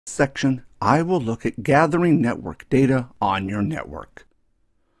section, I will look at gathering network data on your network.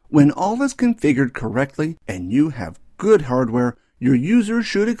 When all is configured correctly and you have good hardware, your users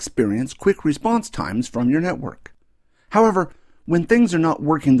should experience quick response times from your network. However, when things are not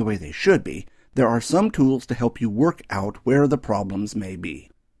working the way they should be, there are some tools to help you work out where the problems may be.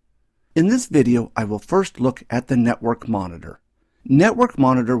 In this video, I will first look at the Network Monitor. Network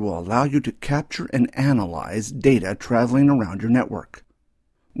Monitor will allow you to capture and analyze data traveling around your network.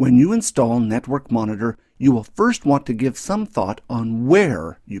 When you install Network Monitor, you will first want to give some thought on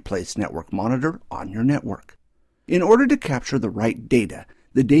where you place Network Monitor on your network. In order to capture the right data,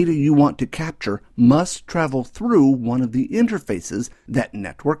 the data you want to capture must travel through one of the interfaces that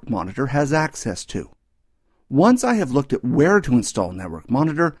Network Monitor has access to. Once I have looked at where to install Network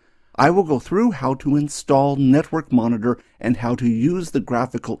Monitor, I will go through how to install Network Monitor and how to use the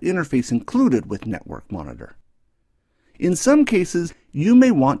graphical interface included with Network Monitor. In some cases, you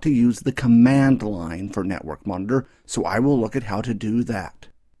may want to use the command line for Network Monitor, so I will look at how to do that.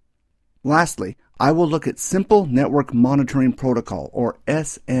 Lastly, I will look at Simple Network Monitoring Protocol, or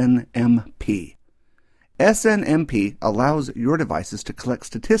SNMP. SNMP allows your devices to collect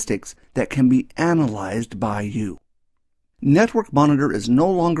statistics that can be analyzed by you. Network Monitor is no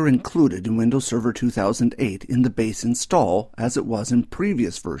longer included in Windows Server 2008 in the base install as it was in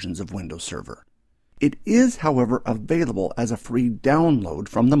previous versions of Windows Server. It is, however, available as a free download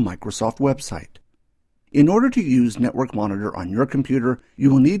from the Microsoft website. In order to use Network Monitor on your computer, you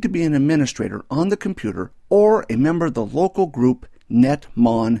will need to be an administrator on the computer or a member of the local group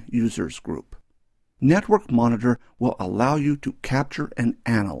NetMon Users Group. Network Monitor will allow you to capture and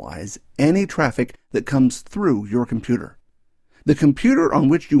analyze any traffic that comes through your computer. The computer on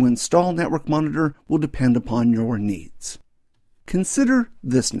which you install Network Monitor will depend upon your needs. Consider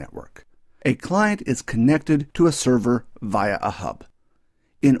this network. A client is connected to a server via a hub.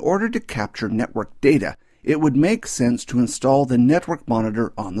 In order to capture network data, it would make sense to install the Network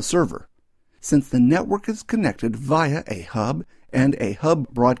Monitor on the server. Since the network is connected via a hub and a hub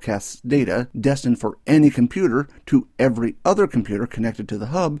broadcasts data destined for any computer to every other computer connected to the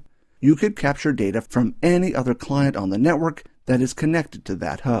hub, you could capture data from any other client on the network that is connected to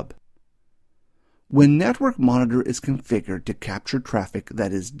that hub. When Network Monitor is configured to capture traffic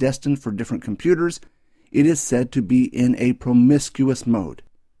that is destined for different computers, it is said to be in a promiscuous mode.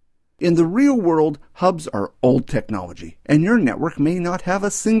 In the real world, hubs are old technology, and your network may not have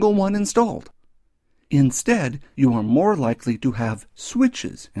a single one installed. Instead, you are more likely to have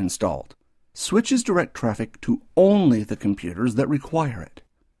switches installed. Switches direct traffic to only the computers that require it.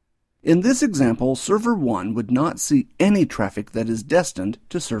 In this example, Server 1 would not see any traffic that is destined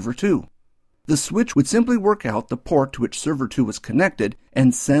to Server 2. The switch would simply work out the port to which Server 2 was connected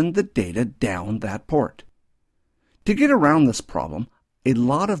and send the data down that port. To get around this problem, a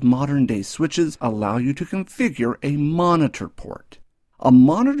lot of modern-day switches allow you to configure a monitor port. A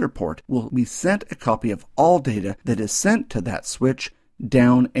monitor port will be sent a copy of all data that is sent to that switch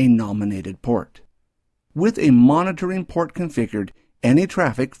down a nominated port. With a monitoring port configured, any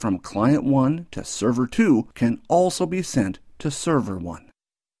traffic from Client 1 to Server 2 can also be sent to Server 1.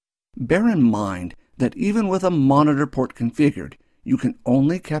 Bear in mind that even with a monitor port configured, you can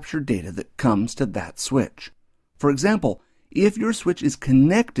only capture data that comes to that switch. For example, if your switch is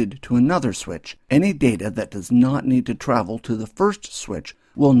connected to another switch, any data that does not need to travel to the first switch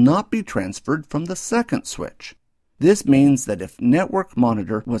will not be transferred from the second switch. This means that if Network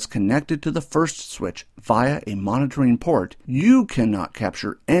Monitor was connected to the first switch via a monitoring port, you cannot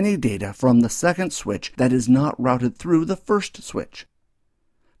capture any data from the second switch that is not routed through the first switch.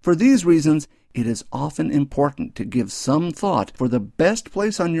 For these reasons, it is often important to give some thought for the best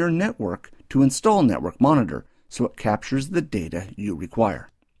place on your network to install Network Monitor so it captures the data you require.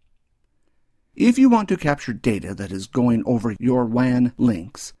 If you want to capture data that is going over your WAN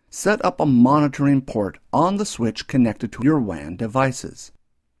links, set up a monitoring port on the switch connected to your WAN devices.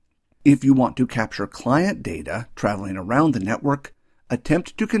 If you want to capture client data traveling around the network,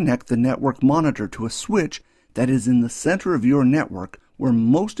 attempt to connect the Network Monitor to a switch that is in the center of your network where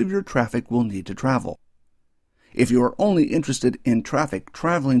most of your traffic will need to travel. If you are only interested in traffic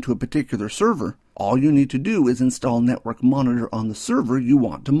traveling to a particular server, all you need to do is install Network Monitor on the server you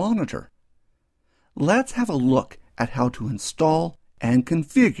want to monitor. Let's have a look at how to install and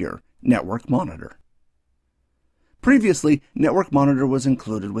configure Network Monitor. Previously, Network Monitor was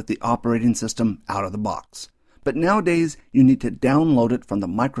included with the operating system out of the box, but nowadays you need to download it from the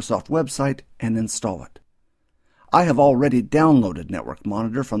Microsoft website and install it. I have already downloaded Network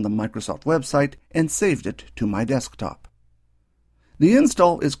Monitor from the Microsoft website and saved it to my desktop. The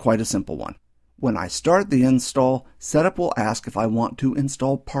install is quite a simple one. When I start the install, Setup will ask if I want to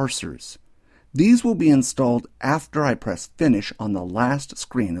install parsers. These will be installed after I press Finish on the last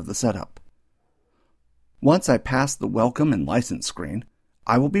screen of the setup. Once I pass the Welcome and License screen,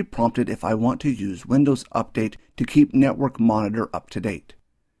 I will be prompted if I want to use Windows Update to keep Network Monitor up to date.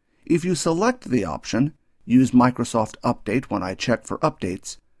 If you select the option, Use Microsoft Update when I check for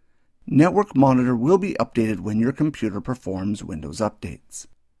updates, Network Monitor will be updated when your computer performs Windows updates.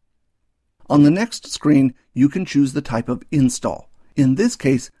 On the next screen, you can choose the type of install. In this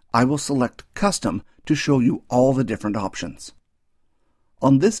case, I will select Custom to show you all the different options.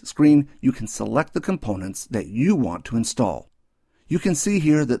 On this screen, you can select the components that you want to install. You can see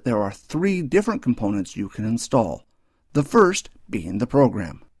here that there are 3 different components you can install, the first being the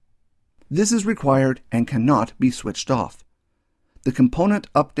program. This is required and cannot be switched off. The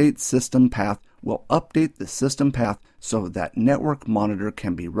component update system path will update the system path so that Network Monitor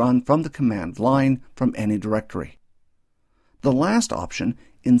can be run from the command line from any directory. The last option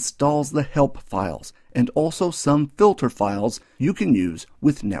installs the help files and also some filter files you can use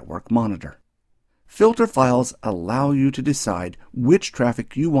with Network Monitor. Filter files allow you to decide which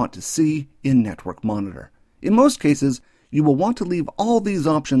traffic you want to see in Network Monitor. In most cases, you will want to leave all these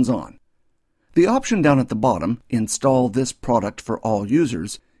options on. The option down at the bottom, Install this product for all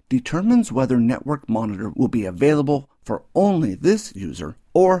users, determines whether Network Monitor will be available for only this user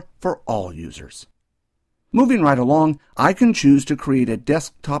or for all users. Moving right along, I can choose to create a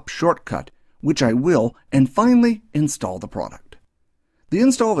desktop shortcut, which I will, and finally install the product. The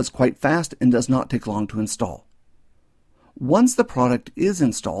install is quite fast and does not take long to install. Once the product is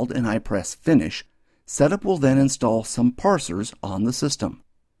installed and I press Finish, Setup will then install some parsers on the system.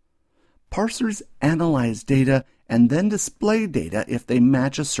 Parsers analyze data and then display data if they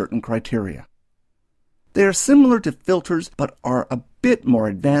match a certain criteria. They are similar to filters but are a bit more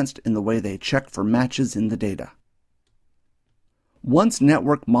advanced in the way they check for matches in the data. Once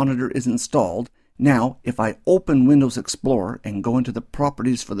Network Monitor is installed, now if I open Windows Explorer and go into the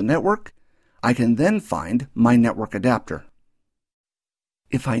properties for the network, I can then find my network adapter.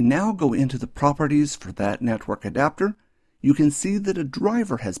 If I now go into the properties for that network adapter, you can see that a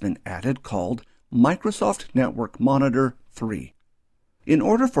driver has been added called Microsoft Network Monitor 3. In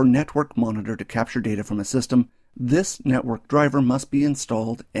order for Network Monitor to capture data from a system, this network driver must be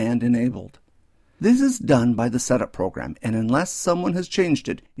installed and enabled. This is done by the setup program, and unless someone has changed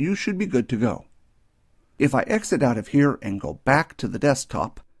it, you should be good to go. If I exit out of here and go back to the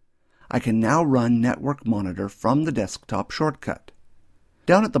desktop, I can now run Network Monitor from the desktop shortcut.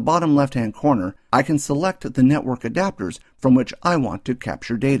 Down at the bottom left-hand corner, I can select the network adapters from which I want to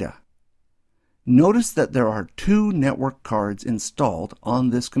capture data. Notice that there are 2 network cards installed on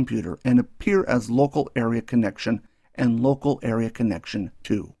this computer and appear as Local Area Connection and Local Area Connection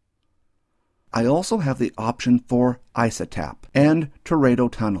 2. I also have the option for ISATAP and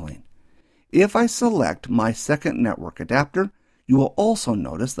Teredo tunneling. If I select my second network adapter, you will also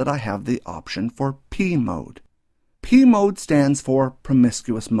notice that I have the option for P mode. P mode stands for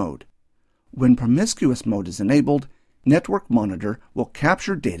Promiscuous Mode. When Promiscuous Mode is enabled, Network Monitor will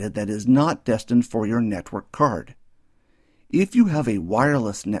capture data that is not destined for your network card. If you have a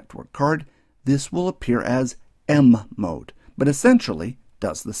wireless network card, this will appear as M mode, but essentially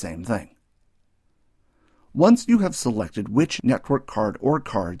does the same thing. Once you have selected which network card or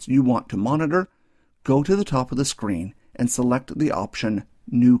cards you want to monitor, go to the top of the screen and select the option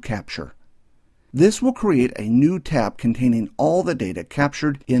New Capture. This will create a new tab containing all the data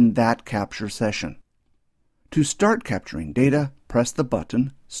captured in that capture session. To start capturing data, press the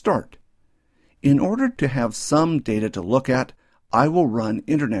button Start. In order to have some data to look at, I will run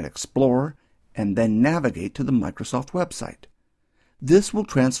Internet Explorer and then navigate to the Microsoft website. This will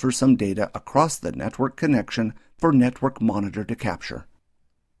transfer some data across the network connection for Network Monitor to capture.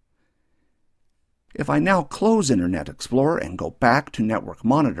 If I now close Internet Explorer and go back to Network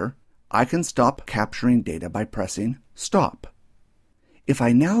Monitor, I can stop capturing data by pressing Stop. If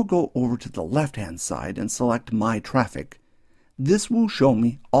I now go over to the left-hand side and select My Traffic, this will show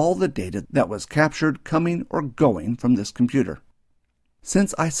me all the data that was captured coming or going from this computer.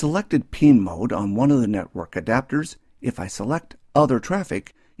 Since I selected P mode on one of the network adapters, if I select Other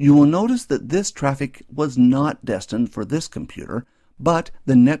Traffic, you will notice that this traffic was not destined for this computer, but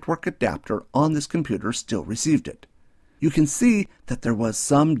the network adapter on this computer still received it. You can see that there was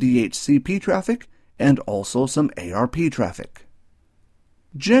some DHCP traffic and also some ARP traffic.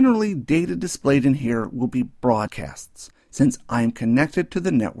 Generally, data displayed in here will be broadcasts, since I am connected to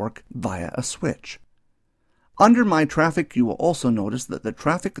the network via a switch. Under My Traffic, you will also notice that the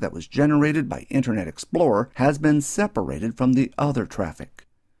traffic that was generated by Internet Explorer has been separated from the other traffic.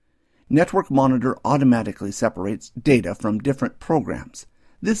 Network Monitor automatically separates data from different programs.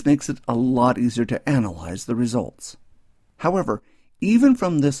 This makes it a lot easier to analyze the results. However, even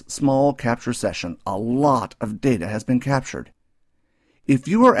from this small capture session, a lot of data has been captured. If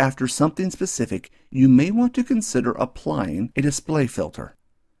you are after something specific, you may want to consider applying a display filter.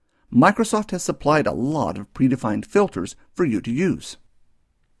 Microsoft has supplied a lot of predefined filters for you to use.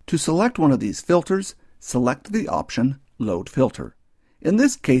 To select one of these filters, select the option Load Filter. In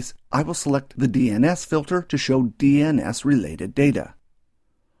this case, I will select the DNS filter to show DNS-related data.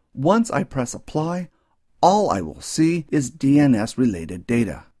 Once I press Apply, all I will see is DNS-related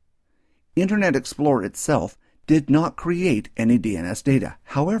data. Internet Explorer itself did not create any DNS data.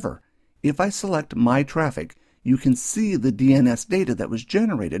 However, if I select My Traffic, you can see the DNS data that was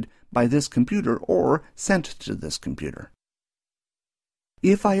generated by this computer or sent to this computer.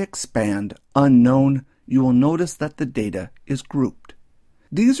 If I expand Unknown, you will notice that the data is grouped.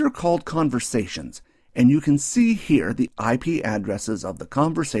 These are called conversations, and you can see here the IP addresses of the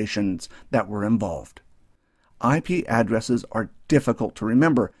conversations that were involved. IP addresses are difficult to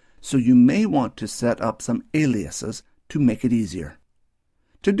remember, so you may want to set up some aliases to make it easier.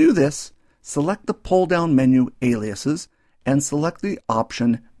 To do this, select the pull-down menu Aliases and select the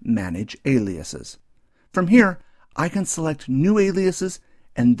option Manage Aliases. From here, I can select new aliases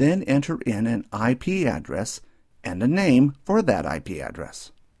and then enter in an IP address and a name for that IP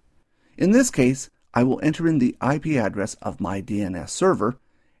address. In this case, I will enter in the IP address of my DNS server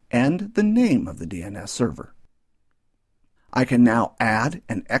and the name of the DNS server. I can now add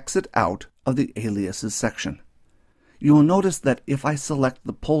and exit out of the Aliases section. You will notice that if I select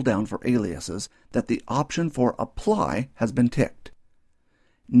the pull-down for aliases, that the option for Apply has been ticked.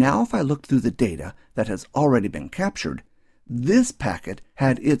 Now if I look through the data that has already been captured, this packet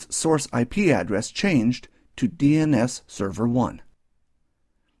had its source IP address changed to DNS Server 1.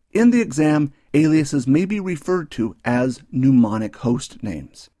 In the exam, aliases may be referred to as mnemonic host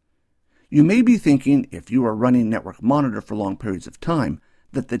names. You may be thinking, if you are running Network Monitor for long periods of time,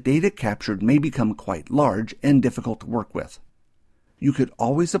 that the data captured may become quite large and difficult to work with. You could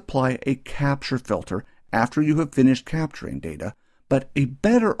always apply a capture filter after you have finished capturing data, but a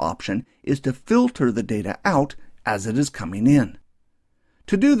better option is to filter the data out as it is coming in.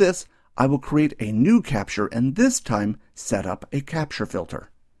 To do this, I will create a new capture and this time set up a capture filter.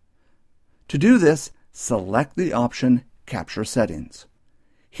 To do this, select the option Capture Settings.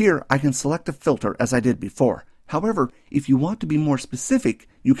 Here I can select a filter as I did before. However, if you want to be more specific,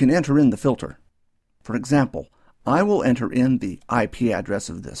 you can enter in the filter. For example, I will enter in the IP address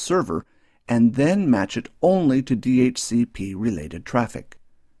of this server and then match it only to DHCP-related traffic.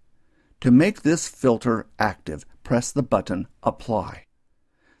 To make this filter active, press the button Apply.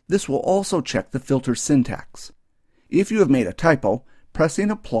 This will also check the filter syntax. If you have made a typo, pressing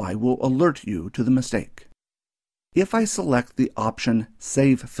Apply will alert you to the mistake. If I select the option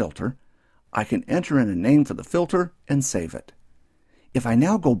Save Filter, I can enter in a name for the filter and save it. If I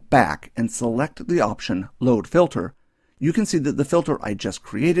now go back and select the option Load Filter, you can see that the filter I just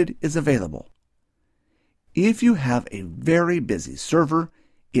created is available. If you have a very busy server,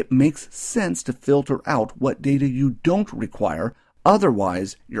 it makes sense to filter out what data you don't require,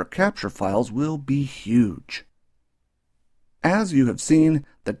 otherwise your capture files will be huge. As you have seen,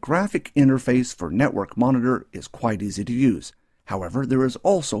 the graphic interface for Network Monitor is quite easy to use. However, there is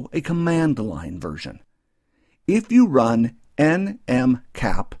also a command line version. If you run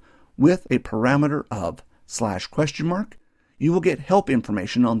nmcap with a parameter of /?, you will get help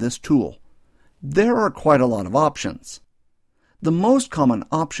information on this tool. There are quite a lot of options. The most common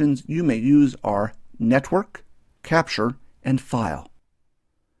options you may use are Network, Capture, and File.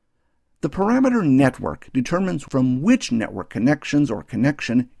 The parameter network determines from which network connections or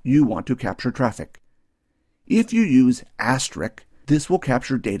connection you want to capture traffic. If you use *, this will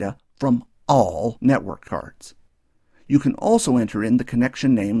capture data from all network cards. You can also enter in the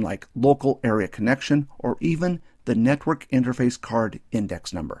connection name like local area connection or even the network interface card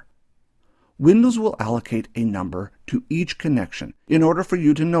index number. Windows will allocate a number to each connection in order for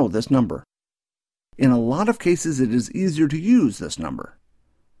you to know this number. In a lot of cases, it is easier to use this number.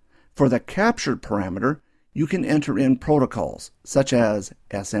 For the captured parameter, you can enter in protocols such as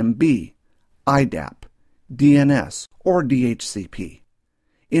SMB, IDAP, DNS, or DHCP.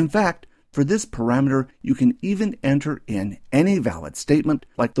 In fact, for this parameter, you can even enter in any valid statement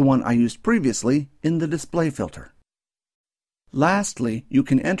like the one I used previously in the display filter. Lastly, you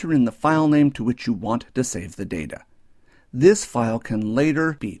can enter in the file name to which you want to save the data. This file can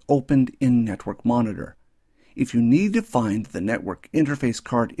later be opened in Network Monitor. If you need to find the network interface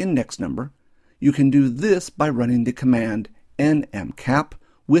card index number, you can do this by running the command nmcap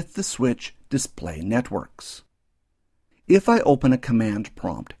with the switch Display Networks. If I open a command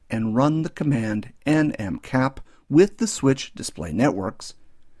prompt and run the command nmcap with the switch Display Networks,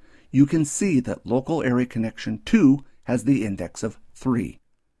 you can see that Local Area Connection 2 has the index of 3.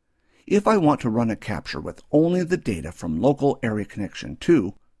 If I want to run a capture with only the data from Local Area Connection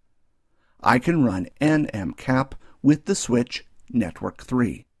 2, I can run nmcap with the switch Network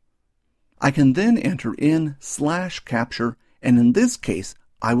 3. I can then enter in /capture, and in this case,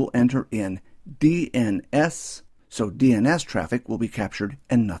 I will enter in DNS, so DNS traffic will be captured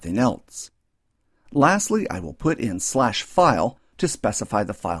and nothing else. Lastly, I will put in /file to specify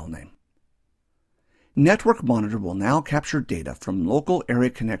the file name. Network Monitor will now capture data from Local Area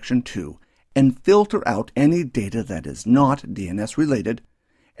Connection 2 and filter out any data that is not DNS related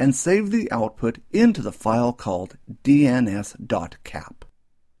and save the output into the file called dns.cap.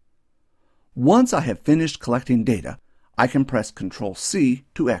 Once I have finished collecting data, I can press Ctrl+C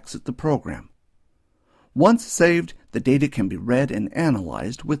to exit the program. Once saved, the data can be read and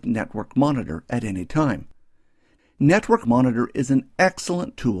analyzed with Network Monitor at any time. Network Monitor is an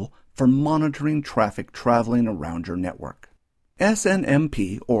excellent tool for monitoring traffic traveling around your network.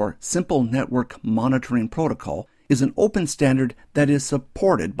 SNMP, or Simple Network Monitoring Protocol, is an open standard that is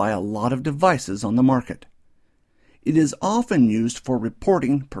supported by a lot of devices on the market. It is often used for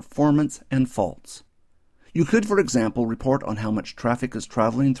reporting performance and faults. You could, for example, report on how much traffic is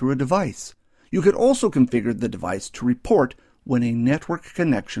traveling through a device. You could also configure the device to report when a network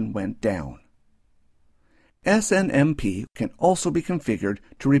connection went down. SNMP can also be configured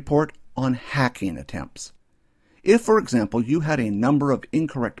to report on hacking attempts. If, for example, you had a number of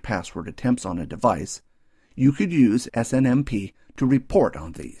incorrect password attempts on a device, you could use SNMP to report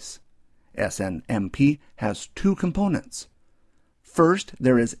on these. SNMP has two components. First,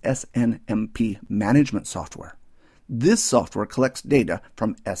 there is SNMP management software. This software collects data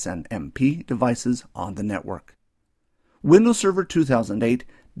from SNMP devices on the network. Windows Server 2008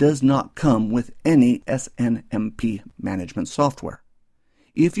 does not come with any SNMP management software.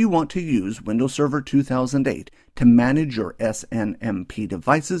 If you want to use Windows Server 2008 to manage your SNMP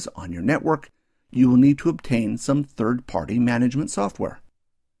devices on your network, you will need to obtain some third-party management software.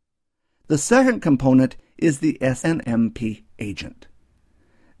 The second component is the SNMP agent.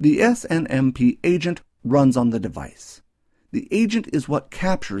 The SNMP agent runs on the device. The agent is what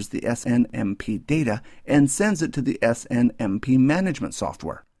captures the SNMP data and sends it to the SNMP management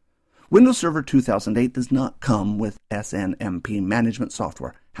software. Windows Server 2008 does not come with SNMP management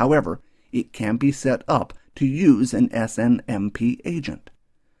software. However, it can be set up to use an SNMP agent.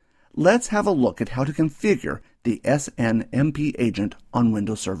 Let's have a look at how to configure the SNMP agent on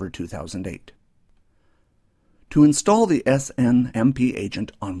Windows Server 2008. To install the SNMP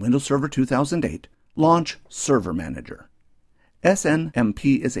agent on Windows Server 2008, launch Server Manager.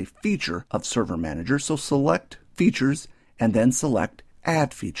 SNMP is a feature of Server Manager, so select Features and then select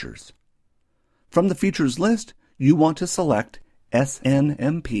Add Features. From the features list, you want to select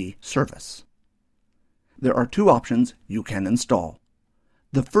SNMP Service. There are two options you can install.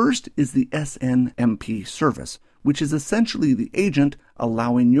 The first is the SNMP service, which is essentially the agent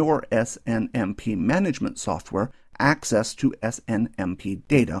allowing your SNMP management software access to SNMP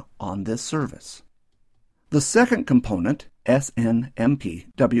data on this service. The second component, SNMP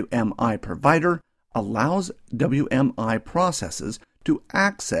WMI Provider, allows WMI processes to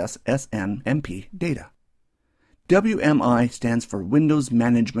access SNMP data. WMI stands for Windows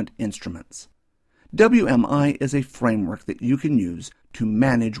Management Instruments. WMI is a framework that you can use to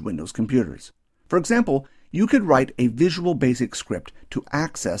manage Windows computers. For example, you could write a Visual Basic script to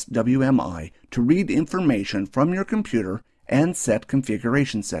access WMI to read information from your computer and set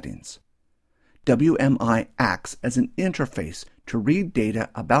configuration settings. WMI acts as an interface to read data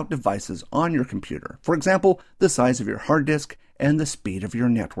about devices on your computer, for example, the size of your hard disk and the speed of your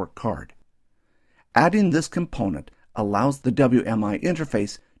network card. Adding this component allows the WMI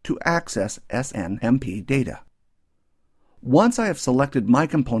interface to access SNMP data. Once I have selected my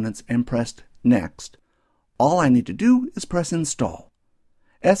components and pressed Next, all I need to do is press Install.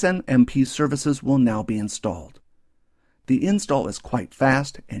 SNMP services will now be installed. The install is quite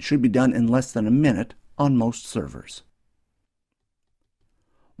fast and should be done in less than a minute on most servers.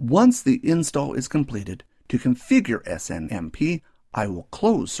 Once the install is completed, to configure SNMP, I will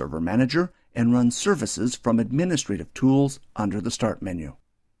close Server Manager and run Services from Administrative Tools under the Start menu.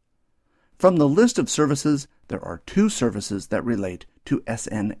 From the list of services, there are two services that relate to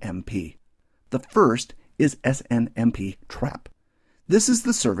SNMP. The first is SNMP Trap. This is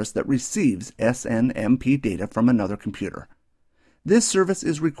the service that receives SNMP data from another computer. This service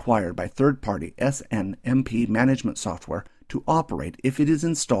is required by third-party SNMP management software to operate if it is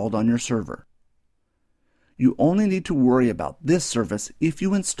installed on your server. You only need to worry about this service if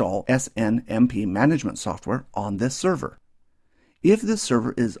you install SNMP management software on this server. If this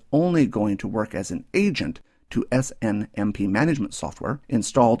server is only going to work as an agent to SNMP management software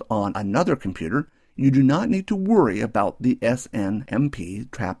installed on another computer, you do not need to worry about the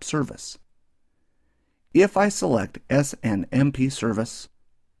SNMP trap service. If I select SNMP service,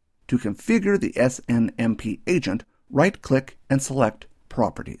 to configure the SNMP agent, right-click and select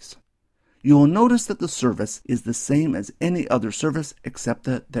Properties. You will notice that the service is the same as any other service except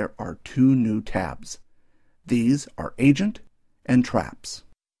that there are two new tabs. These are Agent and Traps.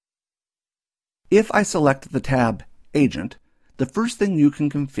 If I select the tab Agent, the first thing you can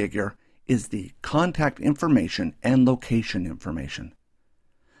configure is the contact information and location information.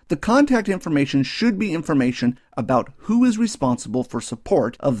 The contact information should be information about who is responsible for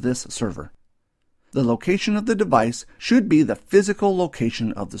support of this server. The location of the device should be the physical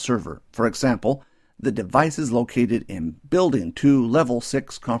location of the server. For example, the device is located in Building 2, Level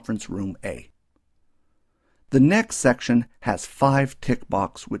 6, Conference Room A. The next section has 5 tick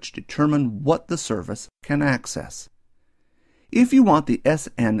boxes which determine what the service can access. If you want the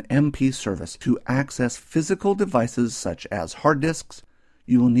SNMP service to access physical devices such as hard disks,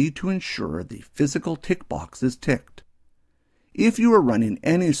 you will need to ensure the physical tick box is ticked. If you are running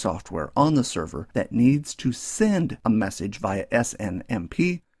any software on the server that needs to send a message via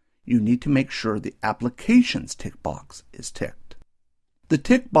SNMP, you need to make sure the application's tick box is ticked. The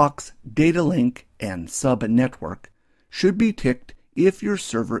tick box data link and sub-network should be ticked if your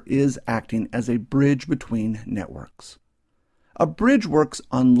server is acting as a bridge between networks. A bridge works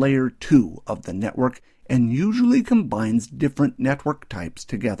on layer 2 of the network and usually combines different network types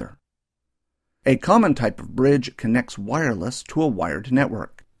together. A common type of bridge connects wireless to a wired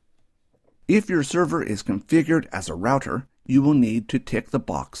network. If your server is configured as a router, you will need to tick the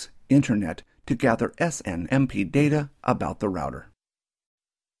box Internet to gather SNMP data about the router.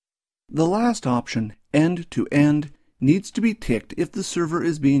 The last option, End-to-End, needs to be ticked if the server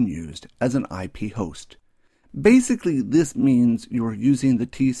is being used as an IP host. Basically, this means you are using the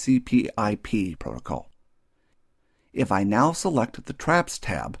TCP/IP protocol. If I now select the Traps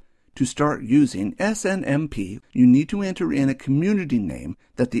tab, to start using SNMP, you need to enter in a community name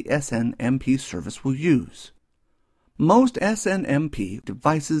that the SNMP service will use. Most SNMP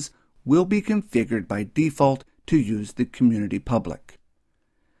devices will be configured by default to use the community public.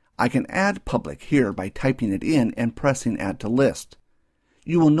 I can add public here by typing it in and pressing Add to List.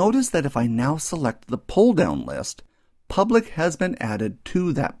 You will notice that if I now select the pull-down list, public has been added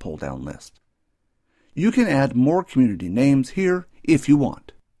to that pull-down list. You can add more community names here if you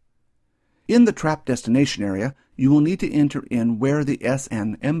want. In the trap destination area, you will need to enter in where the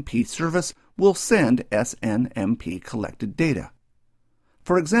SNMP service will send SNMP collected data.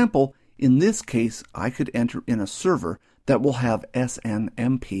 For example, in this case, I could enter in a server that will have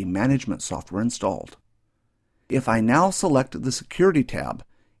SNMP management software installed. If I now select the Security tab,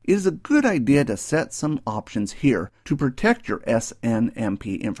 it is a good idea to set some options here to protect your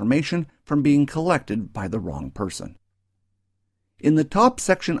SNMP information from being collected by the wrong person. In the top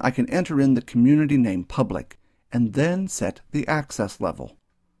section, I can enter in the community name public and then set the access level.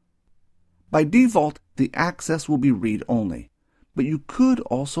 By default, the access will be read-only, but you could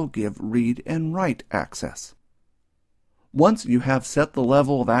also give read and write access. Once you have set the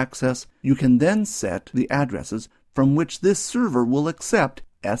level of access, you can then set the addresses from which this server will accept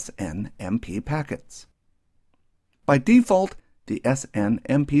SNMP packets. By default, the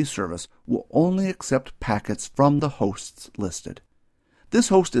SNMP service will only accept packets from the hosts listed. This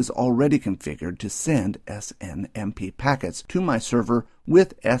host is already configured to send SNMP packets to my server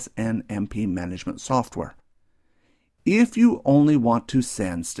with SNMP management software. If you only want to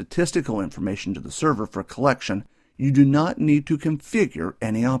send statistical information to the server for collection, you do not need to configure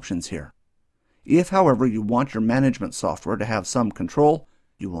any options here. If, however, you want your management software to have some control,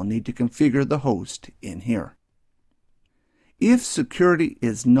 you will need to configure the host in here. If security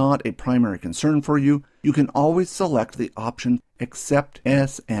is not a primary concern for you, you can always select the option Accept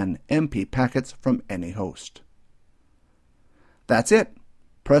SNMP packets from any host. That's it.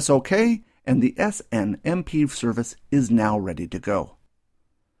 Press OK, and the SNMP service is now ready to go.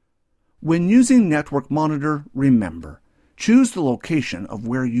 When using Network Monitor, remember, choose the location of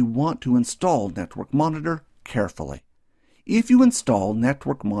where you want to install Network Monitor carefully. If you install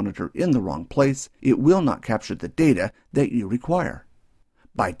Network Monitor in the wrong place, it will not capture the data that you require.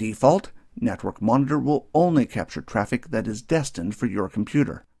 By default, Network Monitor will only capture traffic that is destined for your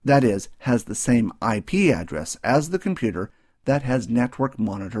computer. That is, has the same IP address as the computer that has Network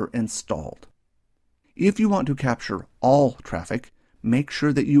Monitor installed. If you want to capture all traffic, make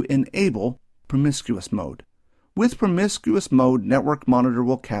sure that you enable promiscuous mode. With promiscuous mode, Network Monitor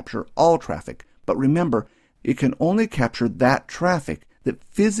will capture all traffic, but remember, it can only capture that traffic that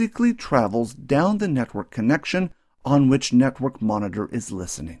physically travels down the network connection on which Network Monitor is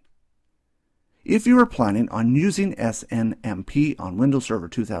listening. If you are planning on using SNMP on Windows Server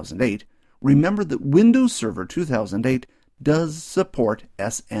 2008, remember that Windows Server 2008 does support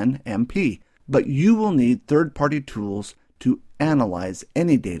SNMP, but you will need third-party tools to analyze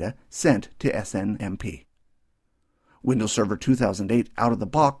any data sent to SNMP. Windows Server 2008 out of the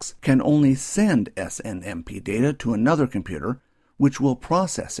box can only send SNMP data to another computer, which will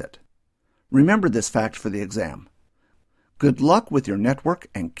process it. Remember this fact for the exam. Good luck with your network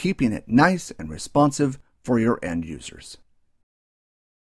and keeping it nice and responsive for your end users.